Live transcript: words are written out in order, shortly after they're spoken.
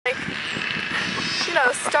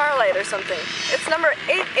know, Starlight or something. It's number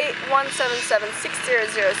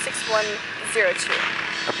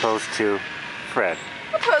 88177-600-6102. Opposed to Fred.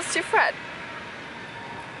 Opposed to Fred.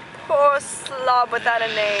 Poor slob without a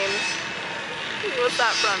name. What's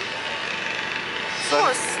that from?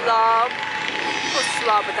 Poor slob. Poor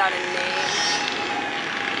slob without a name.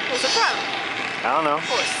 What's it from? I don't know.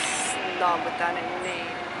 Poor slob without a name.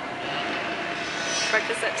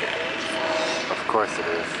 Breakfast at Tiffany's. Of course it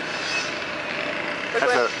is.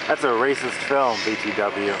 That's a racist film,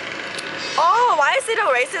 BTW. Oh, why is it a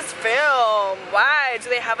racist film? Why? Do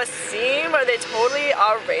they have a scene where they totally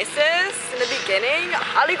are racist in the beginning?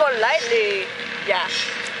 Holly golightly. Yeah.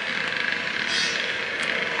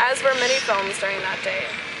 As were many films during that day.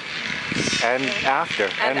 And after.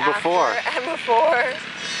 And after, before. And before.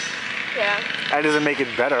 Yeah. That doesn't make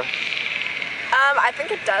it better. I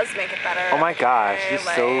think it does make it better. Oh my gosh, you're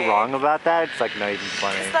like, so wrong about that. It's like not even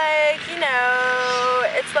funny. It's like, you know,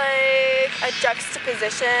 it's like a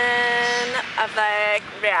juxtaposition of like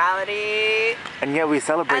reality. And yet we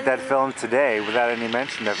celebrate that film today without any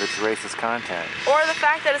mention of its racist content. Or the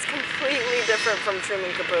fact that it's completely different from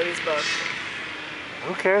Truman Capote's book.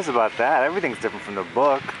 Who cares about that? Everything's different from the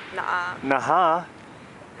book. Nuh-uh. Nuh-uh.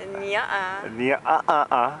 Nuh-uh.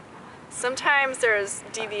 Yeah, Sometimes there's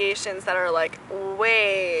deviations that are like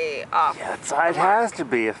way off. Yeah, it has to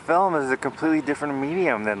be. A film is a completely different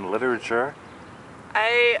medium than literature.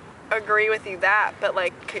 I agree with you that, but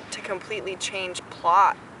like to completely change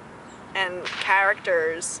plot and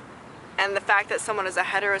characters and the fact that someone is a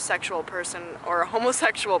heterosexual person or a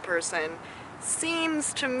homosexual person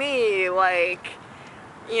seems to me like,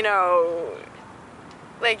 you know,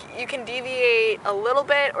 like you can deviate a little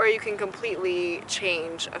bit or you can completely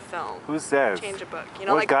change a film. Who says? Change a book. You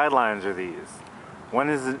know, what guidelines are these? When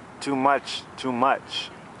is it too much?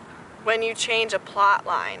 When you change a plot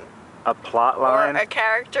line. A plot line? Or a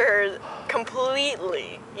character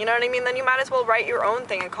completely. You know what I mean? Then you might as well write your own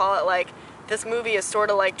thing and call it like, this movie is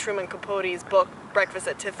sort of like Truman Capote's book, Breakfast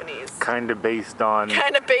at Tiffany's. Kind of based on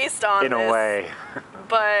in a way.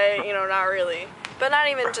 But, you know, not really. But not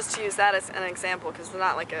even just to use that as an example, because it's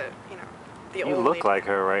not like a, you know, the only... You look like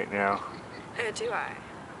her right now. Do I?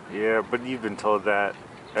 Yeah, but you've been told that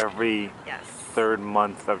every third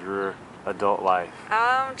month of your adult life.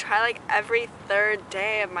 Try like every third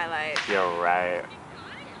day of my life. Yeah, right.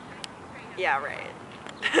 Yeah, right.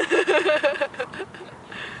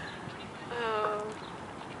 Oh.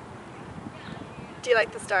 Do you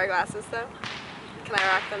like the star glasses though? Can I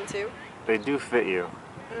rock them too? They do fit you.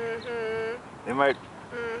 Mm-hmm. They might...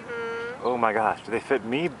 Mm-hmm. Oh my gosh, do they fit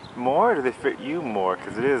me more or do they fit you more?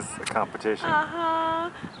 Because it is a competition.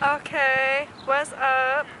 Uh-huh. Okay. What's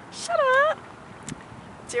up? Shut up!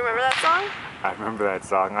 Do you remember that song? I remember that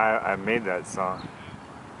song. I made that song.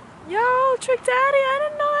 Yo, Trick Daddy, I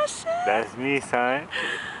didn't know that shit. That's me, son.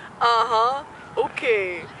 Uh-huh.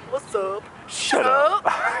 Okay. What's up? Shut up.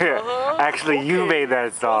 Actually, okay. You made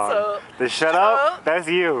that song. What's up? The shut up, that's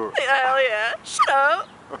you. Hell yeah. Shut up.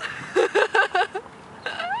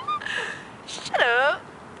 Shut up.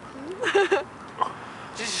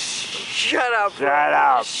 Just shut up, bro. Shut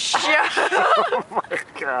up. Shut up. Oh my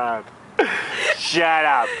god. Shut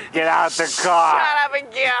up. Get out the car. Shut up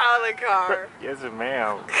and get out of the car. Yes,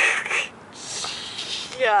 ma'am.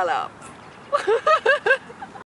 Shut up.